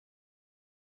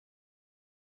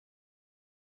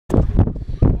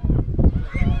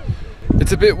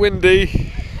It's a bit windy,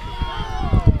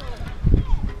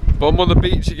 but I'm on the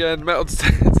beach again, metal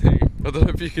detecting. I don't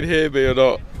know if you can hear me or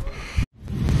not.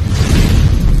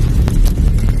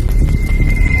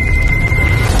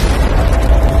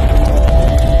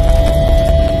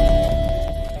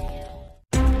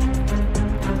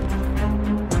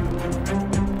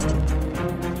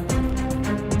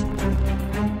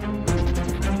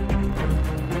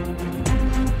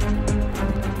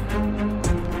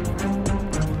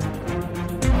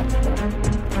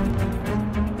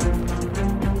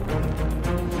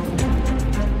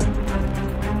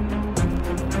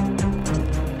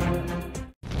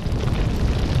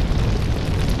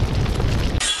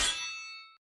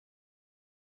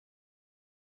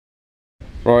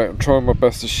 Right, I'm trying my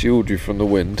best to shield you from the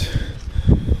wind,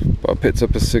 but I picked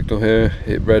up a signal here.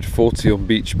 It read 40 on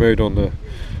beach mode on the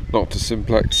not to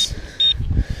Simplex.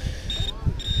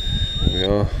 There we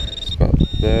are, it's about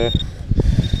there.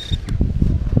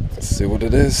 Let's see what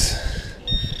it is.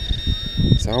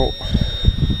 It's out.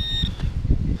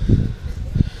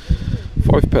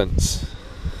 5p.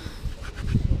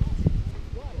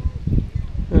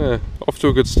 Yeah, off to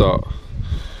a good start.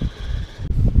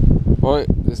 Right,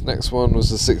 this next one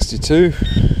was a 62.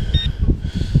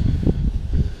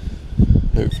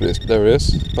 Hopefully it's, there it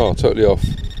is. Oh, totally off.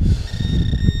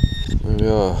 There we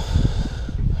are.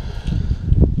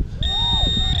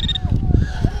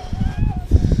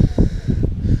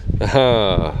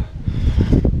 Aha!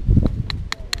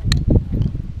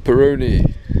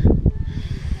 Peroni.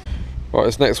 Right,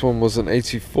 this next one was an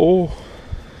 84.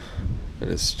 And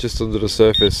it's just under the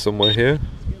surface somewhere here.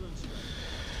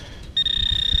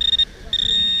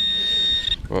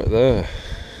 Right there.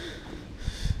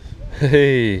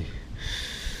 Hey!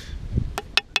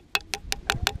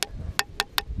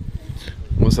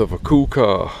 Must have a cool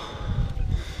car.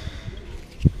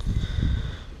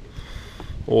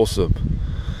 Awesome.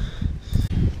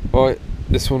 Right,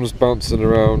 this one was bouncing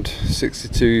around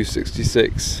 62,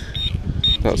 66,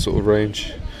 that sort of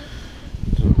range.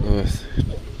 Don't know,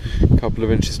 a couple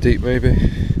of inches deep maybe.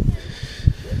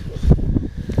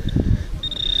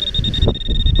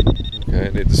 Okay, I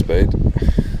need the spade.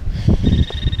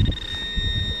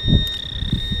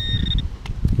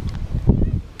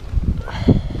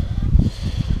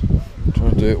 Try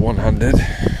and do it one-handed.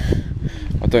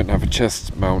 I don't have a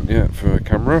chest mount yet for a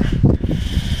camera.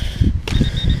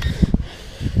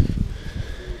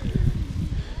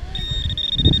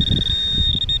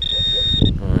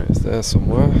 Alright, it's there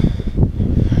somewhere.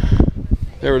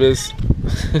 There it is.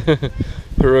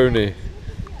 Peroni.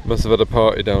 Must have had a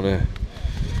party down here.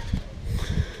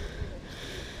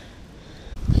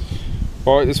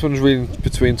 Alright, this one's reading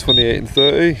between 28 and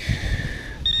 30.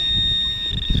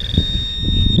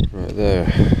 Right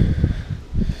there.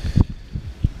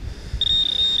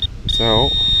 It's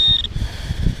out.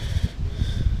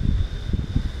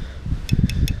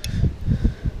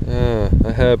 Ah,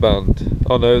 a hairband.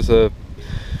 Oh no, it's a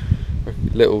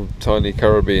little tiny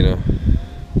carabiner.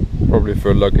 Probably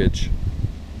for luggage.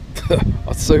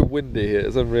 It's so windy here,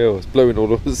 it's unreal. It's blowing all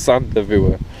the sand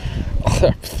everywhere.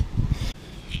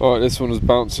 Alright, this one was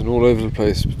bouncing all over the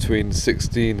place between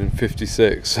 16 and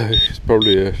 56, so it's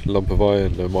probably a lump of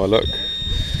iron, no my luck.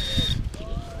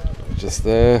 Just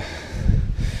there.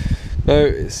 No,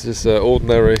 it's just an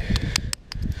ordinary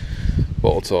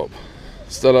bottle top.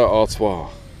 Stella Artois.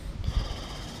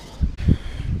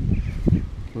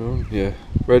 Well, yeah,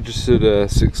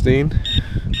 registered 16.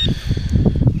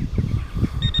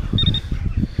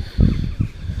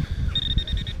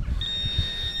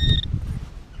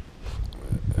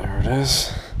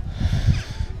 Is.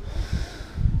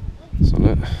 It's on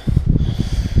it.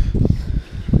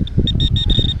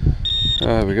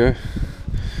 There we go.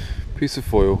 Piece of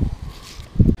foil.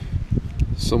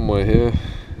 Somewhere here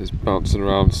is bouncing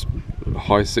around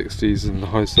high 60s and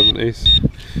high 70s.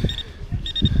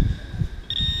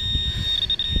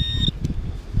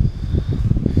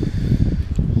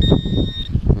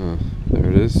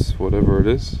 There it is, whatever it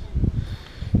is.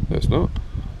 No, it's not.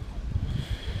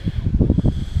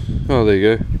 Oh, there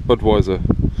you go, Budweiser.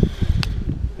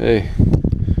 Hey,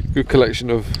 good collection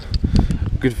of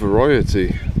good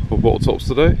variety of bottle tops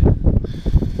today.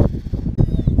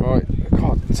 Right, I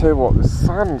can't tell you what, the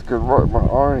sand's going right in my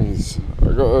eyes.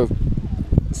 I got a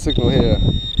signal here.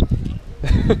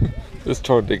 Let's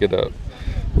try and dig it out.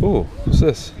 Oh, what's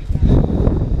this?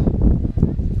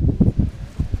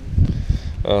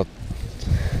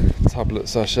 Tablet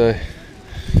sachet.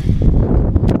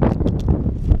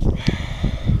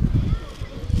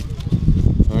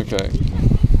 Okay.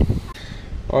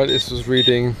 Alright, this was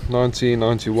reading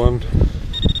 1991.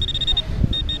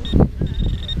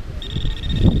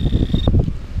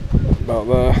 About out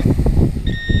there.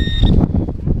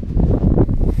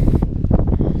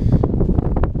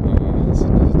 That's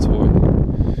another toy.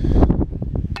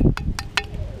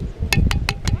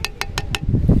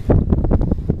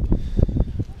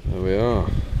 There we are.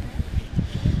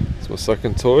 It's my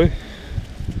second toy.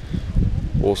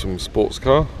 Awesome sports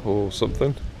car or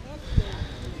something.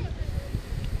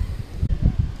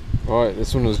 Right,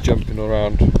 this one was jumping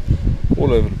around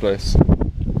all over the place.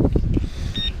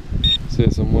 See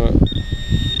it somewhere?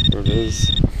 There it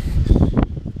is.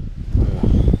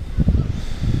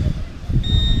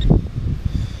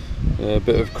 Yeah, a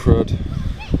bit of crud.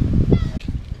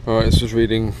 Alright, this was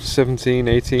reading 17,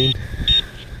 18.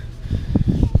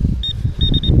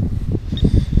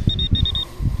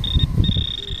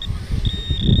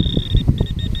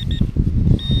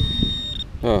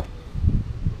 Ah.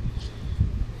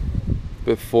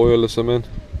 Bit of foil or something.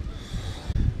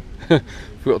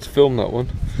 Forgot to film that one.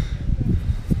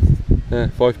 Yeah,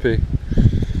 5p.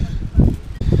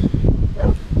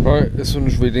 Right, this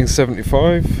one's reading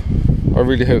 75. I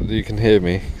really hope that you can hear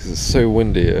me because it's so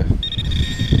windy here.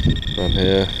 Around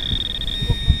here.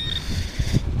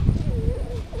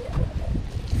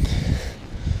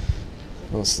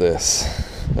 What's this?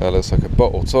 That looks like a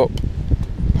bottle top.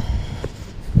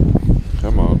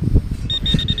 Come on.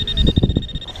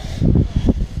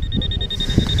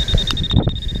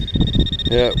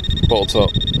 Yeah, bottle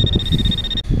top.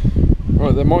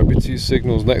 Right, there might be two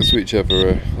signals next to each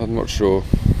other. I'm not sure.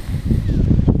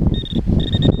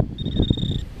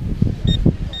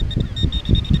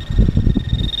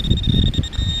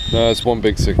 No, it's one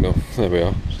big signal. There we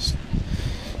are.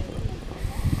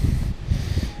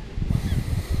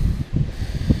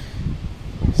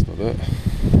 That's not it.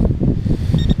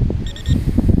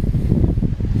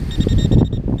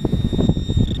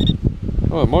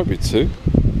 Oh, it might be two.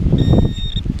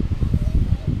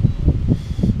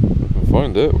 I can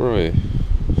find it. Where are you?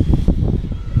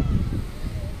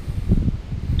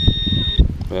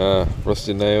 Ah,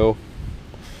 rusty nail.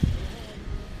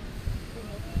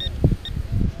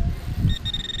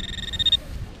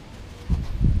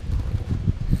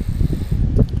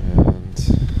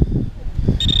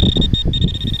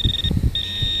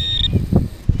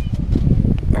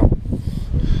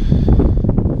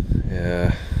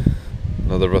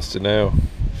 Another rusty nail.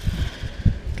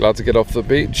 Glad to get off the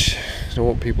beach. Don't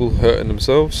want people hurting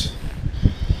themselves.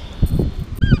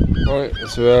 Right,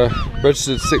 so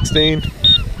registered 16.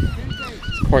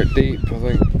 It's quite deep, I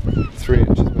think 3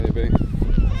 inches maybe.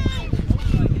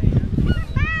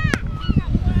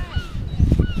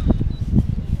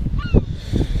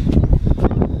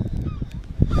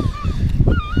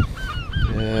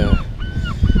 Yeah.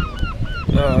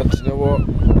 Do you know what?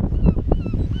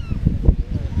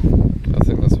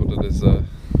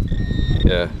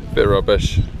 Yeah, bit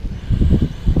rubbish.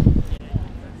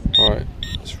 Alright,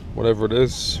 whatever it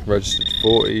is, registered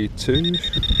 42.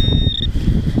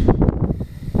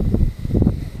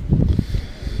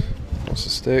 Lots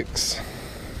of sticks.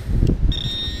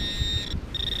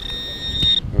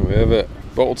 And we have it,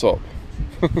 bottle top.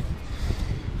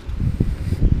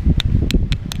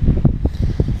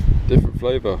 Different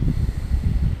flavour.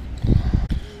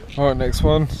 Alright, next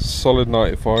one, solid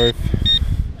 95.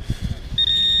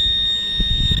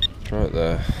 Right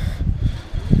there.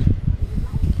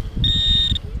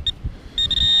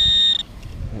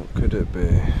 What could it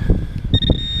be?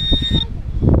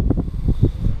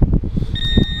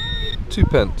 2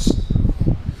 pence.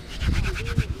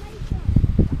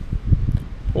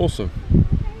 Awesome.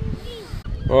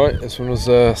 Right, this one was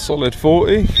a solid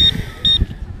 40.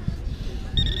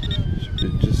 Should be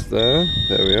just there.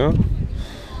 There we are.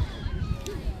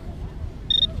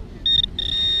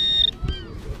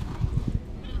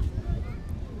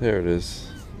 There it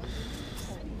is.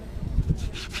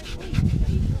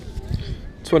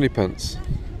 20 pence.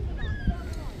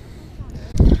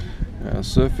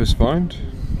 Surface find.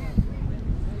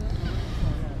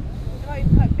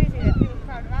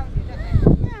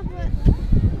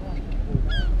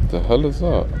 The hell is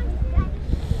that?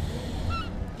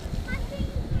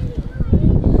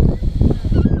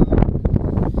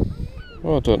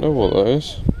 Oh, I don't know what that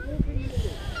is.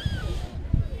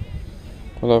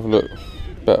 I'll have a look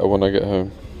better when I get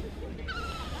home.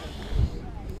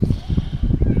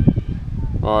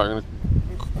 Alright,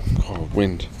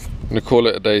 wind. I'm gonna call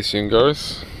it a day soon,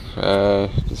 guys.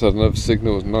 Just had another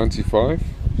signal of 95.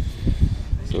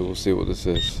 So we'll see what this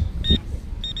is.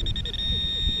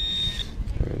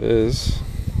 There it is.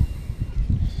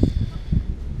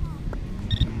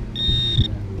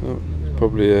 Oh,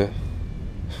 probably a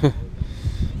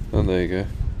oh, there you go.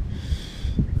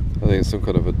 I think it's some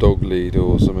kind of a dog lead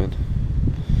or something.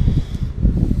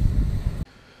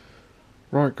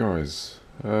 Right guys,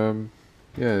 yeah,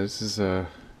 this is I'm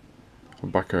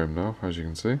back home now, as you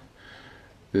can see.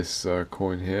 This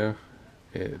coin here,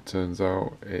 it turns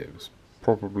out it's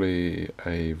probably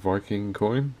a Viking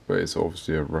coin, but it's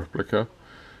obviously a replica.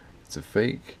 It's a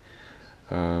fake.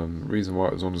 Reason why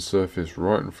it was on the surface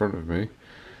right in front of me,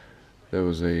 there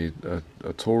was a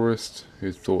tourist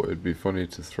who thought it'd be funny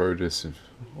to throw this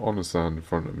on the sand in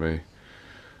front of me,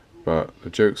 but the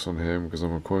joke's on him because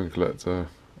I'm a coin collector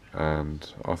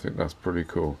and I think that's pretty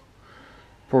cool.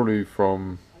 Probably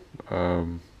from,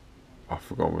 I've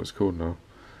forgotten what it's called now.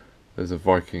 There's a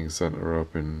Viking centre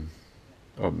up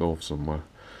north somewhere.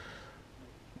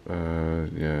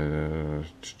 Yeah,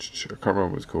 I can't remember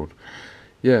what it's called.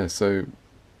 Yeah, so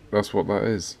that's what that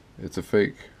is. It's a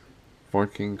fake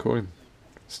Viking coin.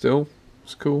 Still,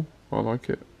 it's cool. I like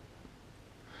it.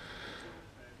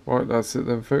 Right, that's it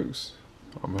then, folks.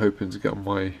 I'm hoping to get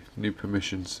my new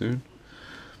permission soon,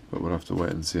 but we'll have to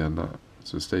wait and see on that.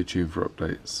 So stay tuned for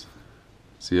updates.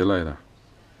 See you later.